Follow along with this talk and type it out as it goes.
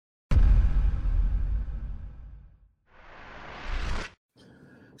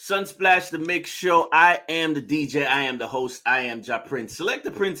Sunsplash, the Mix Show. I am the DJ. I am the host. I am Ja Prince. Select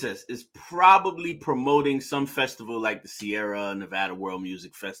the Princess is probably promoting some festival like the Sierra Nevada World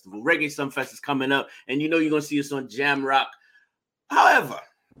Music Festival. Reggae Sunfest is coming up, and you know you're going to see us on Jam Rock. However,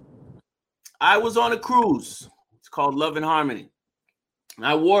 I was on a cruise. It's called Love and Harmony. And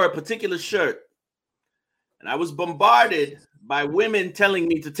I wore a particular shirt, and I was bombarded by women telling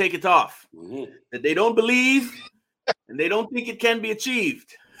me to take it off, that they don't believe and they don't think it can be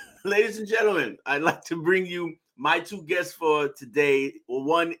achieved. Ladies and gentlemen, I'd like to bring you my two guests for today. Well,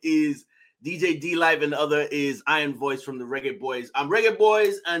 one is DJ DLife and the other is Iron Voice from the ReggaeBoyz. I'm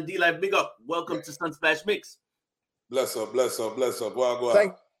ReggaeBoyz and DLife. Big up. Welcome to Sunsplash Mix. Bless up, bless up, bless up. Well,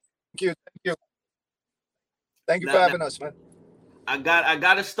 thank you. Thank you for having us, man. I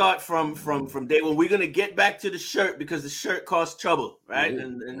got to start from day one. We're gonna get back to the shirt because the shirt costs trouble, right?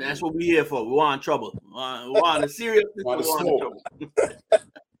 And that's what we're here for. We want trouble. We want a serious. Trouble.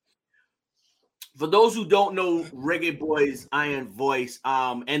 For those who don't know ReggaeBoyz, Iron Voice,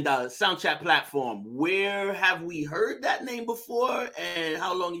 and the SoundChat platform, where have we heard that name before, and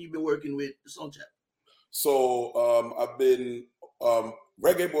how long have you been working with SoundChat? So I've been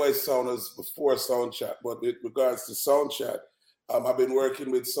ReggaeBoyz sounders before SoundChat, but with regards to SoundChat, I've been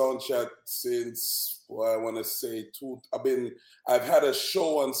working with SoundChat since I want to say I've had a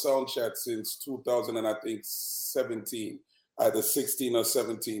show on SoundChat since 2017. Either 16 or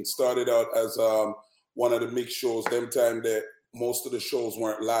 17. Started out as one of the mix shows. Them time that most of the shows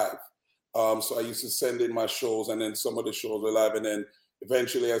weren't live. So I used to send in my shows, and then some of the shows were live. And then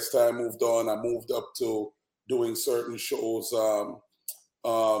eventually, as time moved on, I moved up to doing certain shows,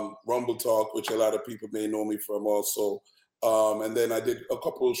 Rumble Talk, which a lot of people may know me from also. And then I did a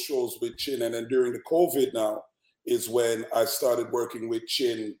couple of shows with Chin. And then during the COVID now is when I started working with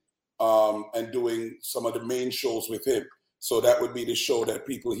Chin and doing some of the main shows with him. So that would be the show that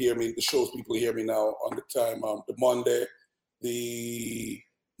people hear me, the shows people hear me now on the time, the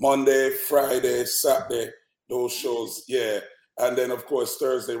Monday, Friday, Saturday, those shows, yeah. And then, of course,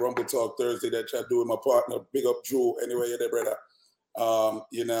 Thursday, Rumble Talk Thursday, that I do with my partner, big up Drew, anyway, you're there, brother.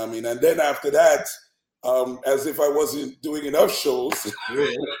 You know what I mean? And then after that, as if I wasn't doing enough shows,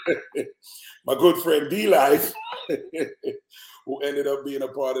 my good friend DLife, who ended up being a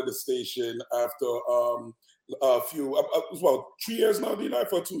part of the station after... a few, well, 3 years now, DLife,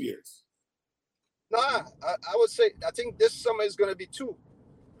 for 2 years? Nah, I would say, I think this summer is going to be 2.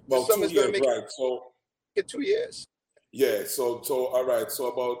 Well, 2 years, right. So, 2 years. Yeah, so all right. So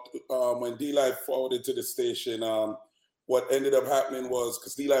about when DLife forwarded to the station, what ended up happening was,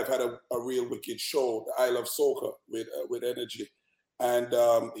 because DLife had a real wicked show, the I Love Soca with Energy. And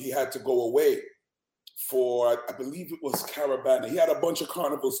he had to go away for, I believe it was Caravana. He had a bunch of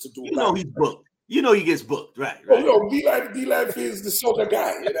carnivals to do. You know he's booked. You know he gets booked, right? Oh no, DLife is the soca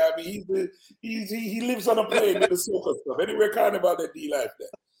guy. You know what I mean? He lives on a plane with the soca stuff. Anywhere carnival that DLife there.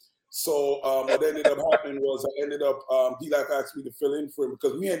 So what ended up happening was DLife asked me to fill in for him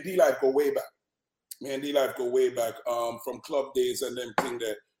because me and DLife go way back. From club days and then thing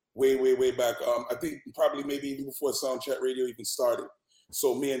that way back. I think probably maybe even before SoundChat Radio even started.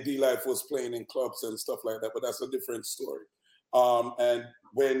 So me and DLife was playing in clubs and stuff like that, but that's a different story. And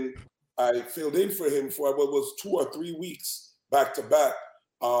when I filled in for him for what was 2 or 3 weeks back to back.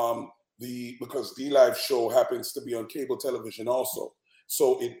 Because DLife show happens to be on cable television also,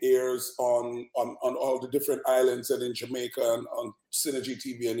 so it airs on all the different islands and in Jamaica and on Synergy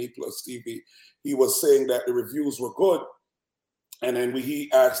TV and E+ TV. He was saying that the reviews were good, and then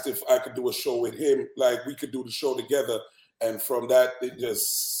he asked if I could do a show with him, like we could do the show together. And from that, it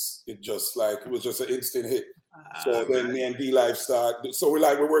was just an instant hit. So then me and DLife start. So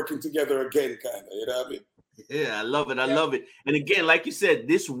we're working together again, kind of. You know what I mean? Yeah, I love it. I love it. And again, like you said,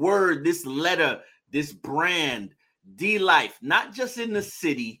 this word, this letter, this brand, DLife, not just in the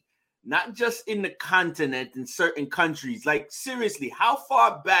city, not just in the continent, in certain countries. Like seriously, how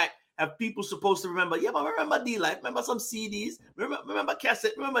far back have people supposed to remember? Yeah, but remember DLife? Remember some CDs? Remember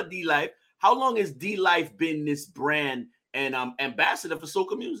cassette? Remember DLife? How long has DLife been this brand and ambassador for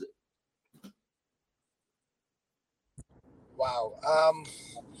soca music? Wow.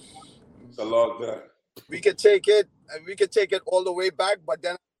 It's a long time. We could take it all the way back, but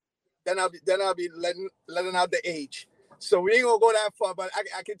then I'll be letting out the age. So we ain't gonna go that far, but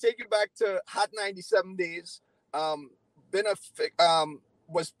I can take you back to Hot 97 days.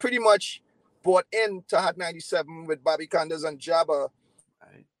 Was pretty much brought into Hot 97 with Bobby Condas and Jabba,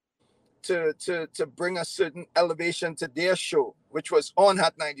 right, to bring a certain elevation to their show, which was on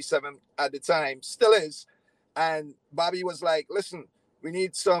Hot 97 at the time, still is. And Bobby was like, listen, we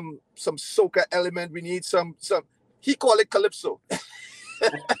need some soca element. We need some he called it calypso.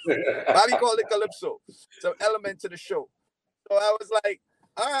 Bobby called it calypso. Some element to the show. So I was like,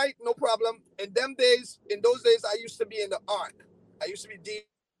 all right, no problem. In those days, I used to be in the Ark. I used to be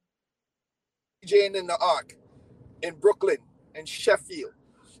DJing in the Ark in Brooklyn and Sheffield.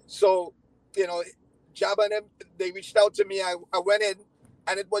 So, you know, Jabba and them, they reached out to me. I went in,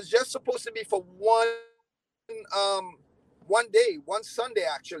 and it was just supposed to be for one day, one Sunday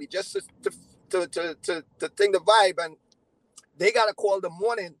actually, just to think the vibe. And they got a call the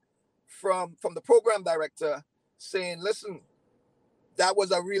morning from the program director saying, listen, that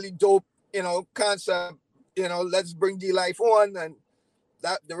was a really dope, you know, concept. You know, let's bring DLife on, and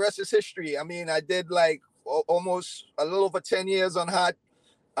that the rest is history. I mean, I did like almost a little over 10 years on Hot.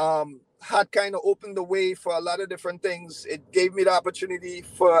 Hot kind of opened the way for a lot of different things. It gave me the opportunity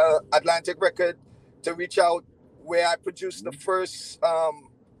for Atlantic Record to reach out, where I produced the first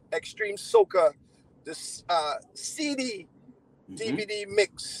Extreme Soca, this CD DVD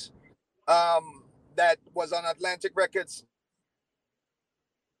mix that was on Atlantic Records,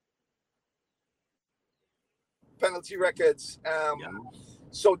 Penalty Records.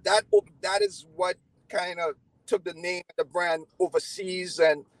 So that is what kind of took the name of the brand overseas,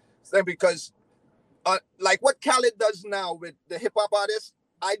 and then because like what Khaled does now with the hip hop artists,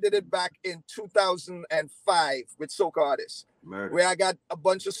 I did it back in 2005 with soca artists, where I got a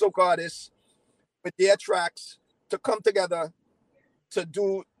bunch of soca artists with their tracks to come together to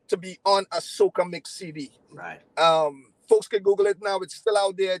be on a soca mix CD. Right. Folks can Google it now. It's still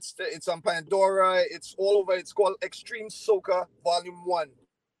out there. It's on Pandora. It's all over. It's called Extreme Soca Volume 1.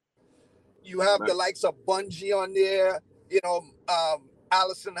 You have the likes of Bungie on there, you know,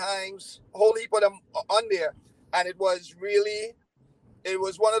 Allison Himes, a whole heap of them on there. And it was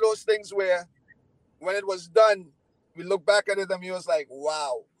one of those things where when it was done, we look back at it and we was like,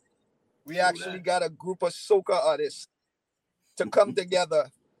 wow, we actually got a group of soca artists to come together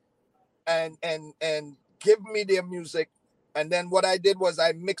and give me their music. And then what I did was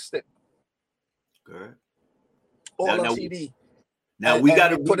I mixed it. Good. All on CD. Now we got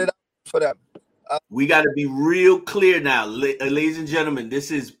to put it up for them. We got to be real clear now, ladies and gentlemen.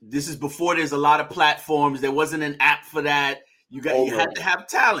 This is before there's a lot of platforms. There wasn't an app for that. You had to have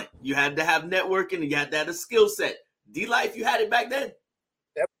talent. You had to have networking. You had to have a skill set. DLife, you had it back then.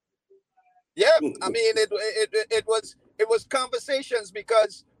 Yep. Yeah, I mean it was conversations,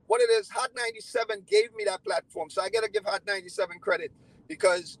 because what it is, Hot 97 gave me that platform. So I got to give Hot 97 credit,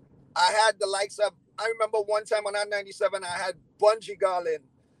 because I had the likes of, I remember one time on Hot 97, I had Bungie Garland,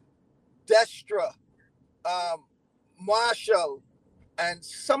 Destra, Marshall, and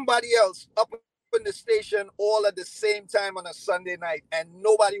somebody else up in the station all at the same time on a Sunday night, and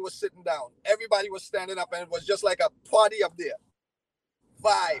nobody was sitting down. Everybody was standing up, and it was just like a party up there.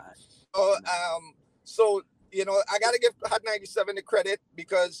 Vibe. So, you know, I got to give Hot 97 the credit,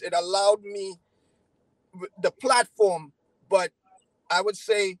 because it allowed me the platform, but I would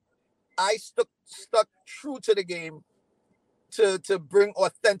say I stuck true to the game to bring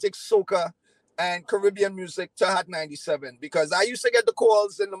authentic soca and Caribbean music to Hot 97, because I used to get the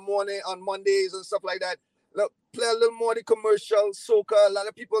calls in the morning on Mondays and stuff like that. Look, play a little morning commercial, soca. A lot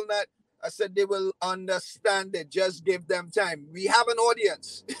of people that I said they will understand it. Just give them time. We have an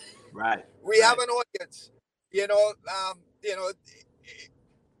audience. Right. We have an audience. You know,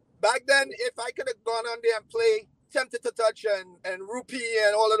 back then, if I could have gone on there and play Tempted to Touch and Rupee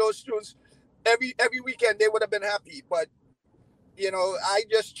and all of those tunes every weekend, they would have been happy. But you know, I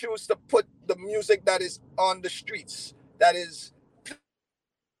just choose to put the music that is on the streets, that is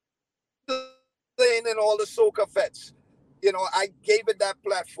playing in all the soca fets. You know, I gave it that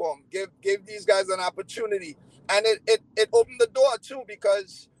platform, gave these guys an opportunity. And it opened the door too,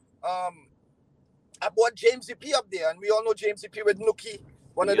 because I brought James EP up there, and we all know James EP with Nookie,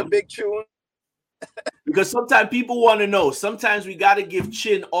 one of the big tunes. Because sometimes people want to know, sometimes we got to give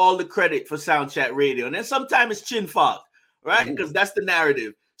Chin all the credit for Sound Chat Radio, and then sometimes it's Chin fault. Right, because that's the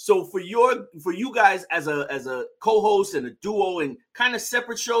narrative. So for you guys as a co-host and a duo and kind of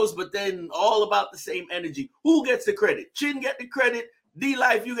separate shows, but then all about the same energy, who gets the credit? Chin get the credit.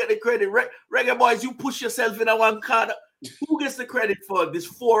 DLife, you get the credit. ReggaeBoyz, you push yourself in a one corner. Who gets the credit for this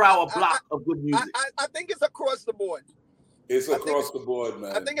 4-hour block of good music? I think it's across the board. It's across the board,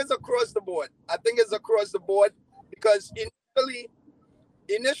 man. I think it's across the board. Because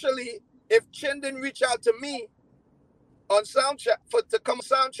initially, if Chin didn't reach out to me on Soundchat to come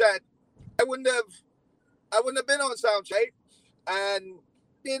Soundchat, I wouldn't have been on Soundchat. And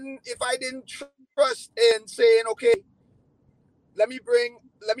if I didn't trust in saying, okay, let me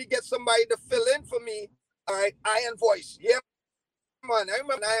get somebody to fill in for me. All right, Iron Voice. Yeah, man. I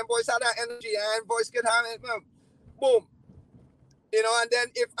remember Iron Voice had that energy. Iron Voice could have it. Boom. You know, and then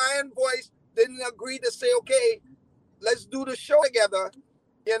if Iron Voice didn't agree to say, okay, let's do the show together,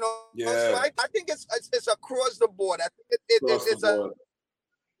 you know. Yeah. So I think it's across the board. I think it's a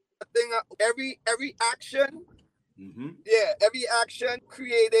thing. Every action, every action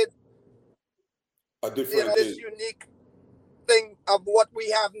created a different this unique thing of what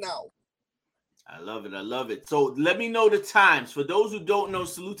we have now. I love it. I love it. So let me know the times. For those who don't know,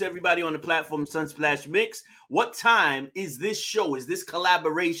 salute to everybody on the platform Sunsplash Mix. What time is this show? Is this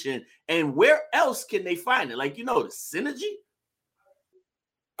collaboration? And where else can they find it? Like, you know, the Synergy?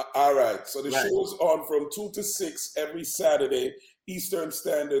 All right. So the show is on from 2 to 6 every Saturday, Eastern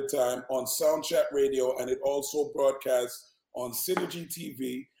Standard Time on Soundchat Radio. And it also broadcasts on Synergy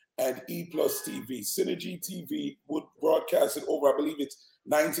TV and E+ TV. Synergy TV would broadcast it over, I believe it's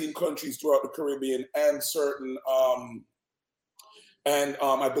 19 countries throughout the Caribbean and certain,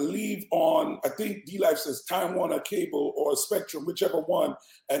 I believe on, I think DLife says Time Warner Cable or Spectrum, whichever one,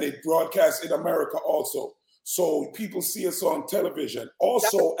 and it broadcasts in America also. So people see us on television.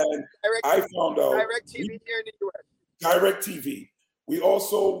 Also, and I found out Direct TV here in the US. Direct TV. We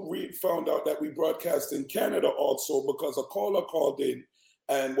also found out that we broadcast in Canada also because a caller called in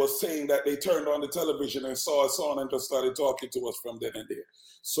and was saying that they turned on the television and saw us on and just started talking to us from then and there.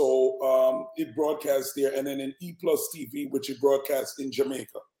 So it broadcasts there, and then in E+ TV, which it broadcasts in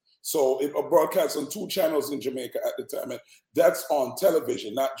Jamaica. So it broadcasts on 2 channels in Jamaica at the time. And that's on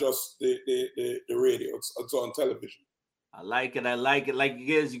television, not just the radio. It's on television. I like it. I like it. Like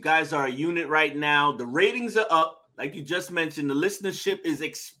you guys are a unit right now. The ratings are up. Like you just mentioned, the listenership is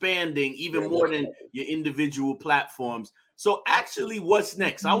expanding even more than your individual platforms. So actually, what's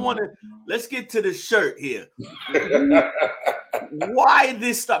next? Let's get to the shirt here. Why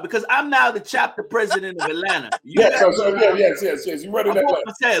this stuff? Because I'm now the chapter president of Atlanta. Yes. You running that line.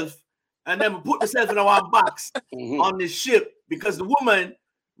 Myself, and then put myself in one box on this ship because the woman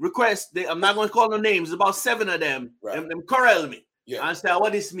requests, I'm not going to call no names, there's about 7 of them, and them corral me. Yeah. And say,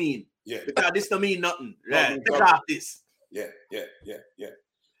 what this mean? Yeah. Because this don't mean nothing. Yeah. Take off this. Yeah.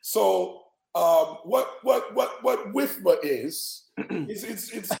 So what WIFMA is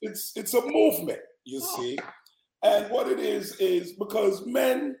it's a movement, you see. And what it is because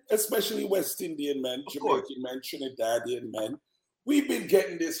men, especially West Indian men, Jamaican men, Trinidadian men, we've been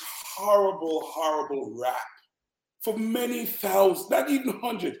getting this horrible rap for many thousands, not even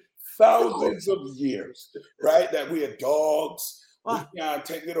hundreds, thousands of years, right? That we are dogs, we can't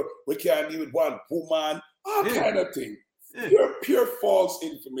take it, we can't be with one woman, all kind of thing. Pure false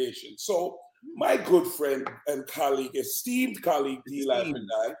information. So my good friend and colleague, esteemed colleague, DLife and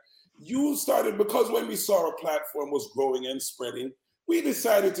I, you started, because when we saw our platform was growing and spreading, we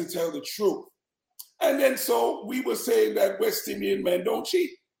decided to tell the truth. And then so we were saying that West Indian men don't cheat.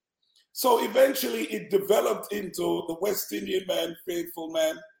 So eventually it developed into the West Indian Faithful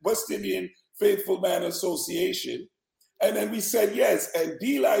Man Association. And then we said yes. And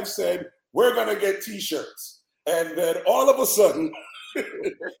DLife said, we're going to get T-shirts. And then all of a sudden,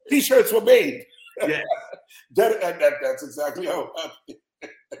 T-shirts were made. Yeah. That's exactly how it happened.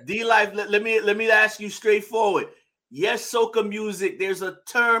 DLife, let me ask you straightforward. Yes, soca music, there's a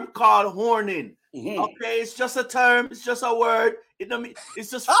term called horning. Okay, it's just a term, it's just a word. It's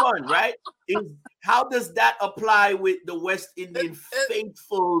just fun, right? How does that apply with the West Indian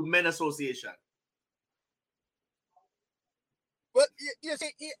Faithful Men Association? Well, you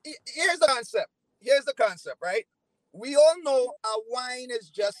see, here's the concept. Here's the concept, right? We all know a wine is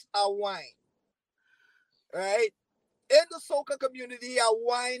just a wine, right? In the soca community, a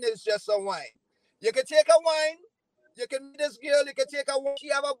wine is just a wine. You can take a wine, you can meet this girl, you can take a wine, she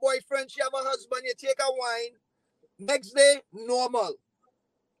have a boyfriend, she have a husband, you take a wine, next day, normal,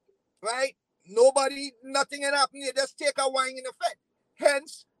 right? Nothing had happened, you just take a wine in effect.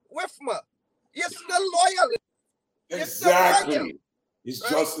 Hence, WIFMA. You're still loyal. Exactly. Loyal, it's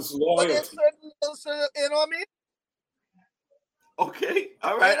right? just as loyal. You know what I mean? Okay,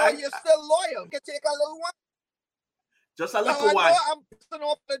 all right. You're still loyal. You can take a little wine. Just a little wine. I'm pissing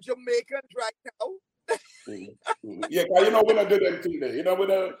off the Jamaicans right now. Yeah, you know, we're not doing anything there. You know, we're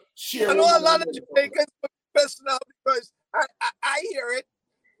not sharing. I know a lot of Jamaicans are pissed now because I hear it.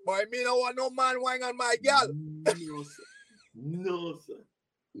 But I mean, I want no man wine on my gal. No, sir.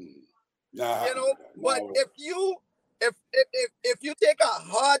 Nah, you know, but if you take a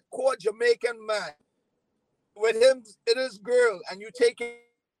hardcore Jamaican man with him and his girl, and you take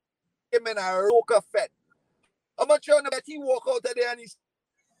him in a roca fete, I'm not sure that he walk out of there and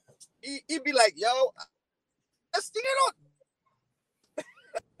he be like, yo, let's sing it out.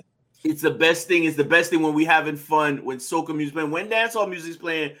 It's the best thing. It's the best thing when we having fun, when soca music playing, when dancehall music is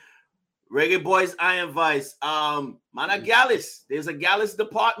playing. ReggaeBoyz, Iron Vice. Mana Gallus. There's a Gallus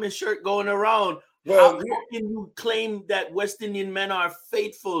department shirt going around. Well, how can you claim that West Indian men are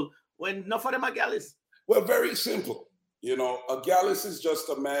faithful when none of them are Gallus? Well, very simple. You know, a Gallus is just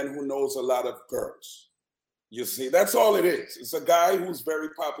a man who knows a lot of girls. You see, that's all it is. It's a guy who's very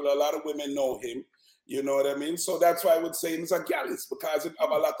popular. A lot of women know him. You know what I mean? So that's why I would say he's a Gallus, because I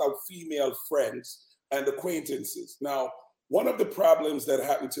have a lot of female friends and acquaintances. Now, one of the problems that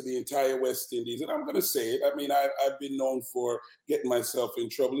happened to the entire West Indies, and I'm going to say it, I mean, I've been known for getting myself in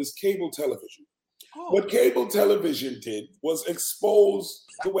trouble, is cable television. Oh. What cable television did was expose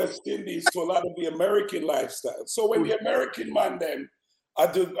the West Indies to a lot of the American lifestyle. So when the American man then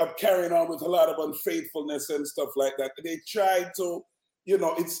are carrying on with a lot of unfaithfulness and stuff like that, they tried to, you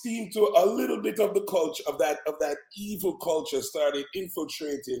know, it seemed to a little bit of the culture of that evil culture started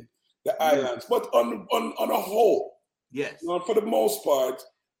infiltrating the islands. But on a whole, yes, you know, for the most part,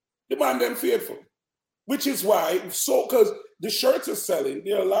 the man them faithful. Which is why, because the shirts are selling,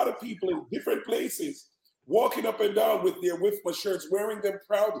 there are a lot of people in different places walking up and down with their WIFMA shirts, wearing them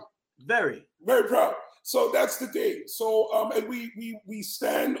proudly. Very, very proud. So that's the thing. So and we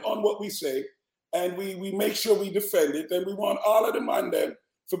stand on what we say, and we make sure we defend it, and we want all of the man them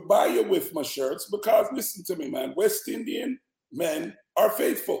to buy your WIFMA shirts, because listen to me, man, West Indian men are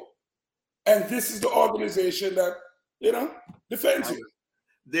faithful, and this is the organization that, you know, defends you.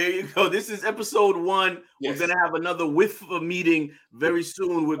 There you go. This is episode 1. Yes. We're going to have another WIFMA meeting very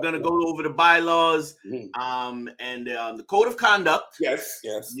soon. We're going to go over the bylaws and the code of conduct. Yes,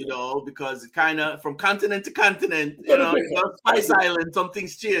 yes. You know, because it kind of from continent to continent, you know, Spice Island, some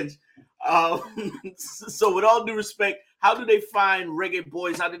things change. So with all due respect, how do they find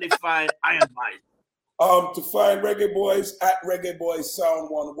ReggaeBoyz? How do they find Iron Vice? To find ReggaeBoyz at ReggaeBoyz Sound,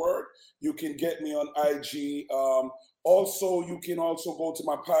 one word. You can get me on IG. Also, you can also go to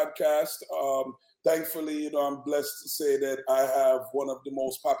my podcast. Thankfully, you know, I'm blessed to say that I have one of the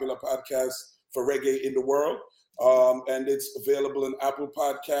most popular podcasts for reggae in the world. And it's available in Apple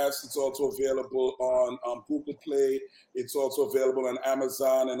Podcasts. It's also available on Google Play. It's also available on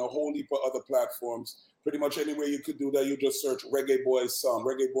Amazon and a whole heap of other platforms. Pretty much anywhere you could do that, you just search ReggaeBoyz Sound.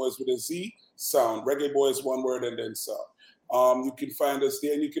 ReggaeBoyz with a Z, Sound. ReggaeBoyz, one word, and then Sound. You can find us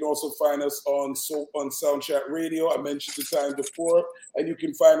there, and you can also find us on Soundchat Radio. I mentioned the time before, and you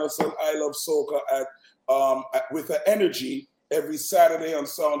can find us on I Love Soca at with an energy every Saturday on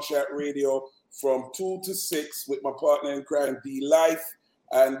Soundchat Radio from 2 to 6 with my partner in crime, DLife,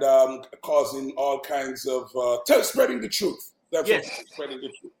 and causing all kinds of spreading the truth. That's yes. Spreading the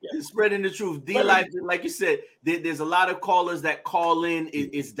truth. Yeah. Spreading the truth. DLife, like you said, there's a lot of callers that call in.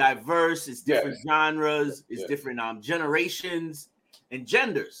 It's diverse. It's different genres. It's different generations and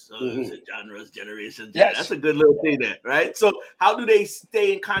genders. So genres, generations. Yes. That's a good little thing there, right? So how do they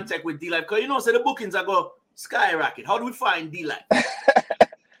stay in contact with DLife? Because, you know, so the bookings are go skyrocket. How do we find DLife?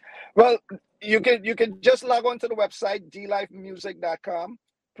 Well, you can just log on to the website, DLifemusic.com.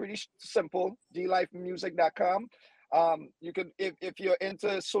 Pretty simple, DLifemusic.com. You can, if you're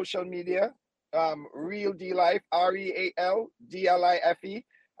into social media, Real DLife, RealDlife.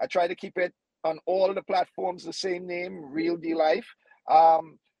 I try to keep it on all the platforms the same name, Real DLife.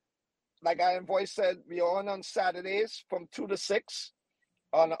 Like Iron Voice said, we are on Saturdays from 2 to 6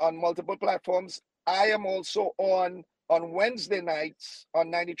 on multiple platforms. I am also on Wednesday nights on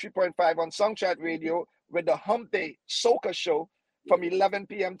 93.5 on Soundchat Radio with the Hump Day Soca Show from 11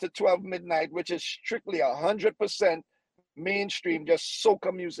 p.m. to 12 midnight, which is strictly 100% mainstream, just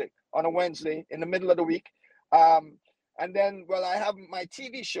soca music on a Wednesday in the middle of the week. And then, well, I have my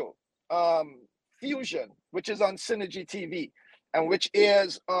TV show, Fusion, which is on Synergy TV, and which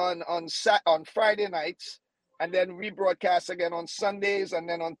airs on Friday nights, and then rebroadcast again on Sundays and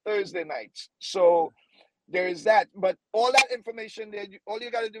then on Thursday nights. So there is that. But all that information there, all you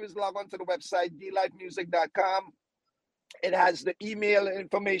got to do is log on to the website, DLifemusic.com. It has the email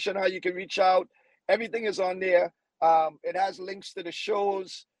information, how you can reach out. Everything is on there. It has links to the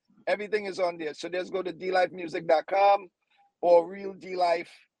shows. Everything is on there. So just go to DLifemusic.com or Real DLife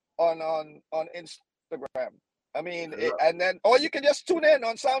on Instagram. I mean, and then, or you can just tune in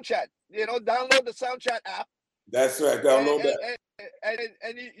on Soundchat. You know, download the Soundchat app. That's right. Download that. And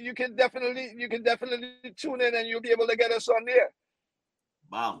you can definitely tune in, and you'll be able to get us on there.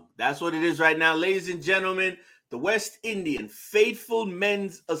 Wow, that's what it is right now, ladies and gentlemen. The West Indian Faithful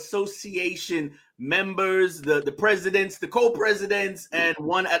Men's Association members, the presidents, the co-presidents, and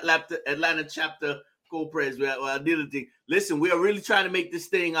one Atlanta chapter co-pres. Listen, we are really trying to make this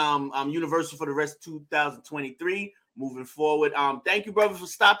thing universal for the rest of 2023, moving forward. Thank you, brother, for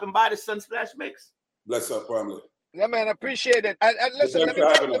stopping by the Sunsplash Mix. Bless up, family. Yeah, man, appreciate it. And listen, Thanks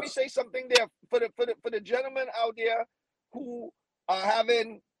let for having me us. say something there for the gentlemen out there who are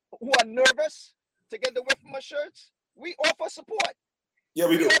nervous to get the WIFMA shirts. We offer support. Yeah,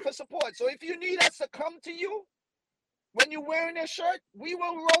 we do. Offer support. So if you need us to come to you when you're wearing a shirt, we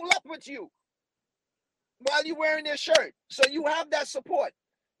will roll up with you while you're wearing their shirt. So you have that support.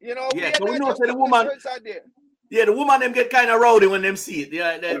 You know, Yeah, we are so not just the woman shirts out there. Yeah, the woman them get kind of rowdy when them see it.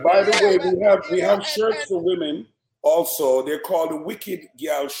 Yeah. And by the way, man, we have shirts for women. Also, they're called the Wicked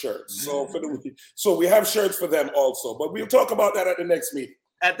Gal shirts. So we have shirts for them also. But we'll talk about that at the next meeting.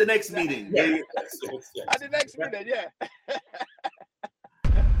 At the next meeting. Yes. At the next meeting, yeah.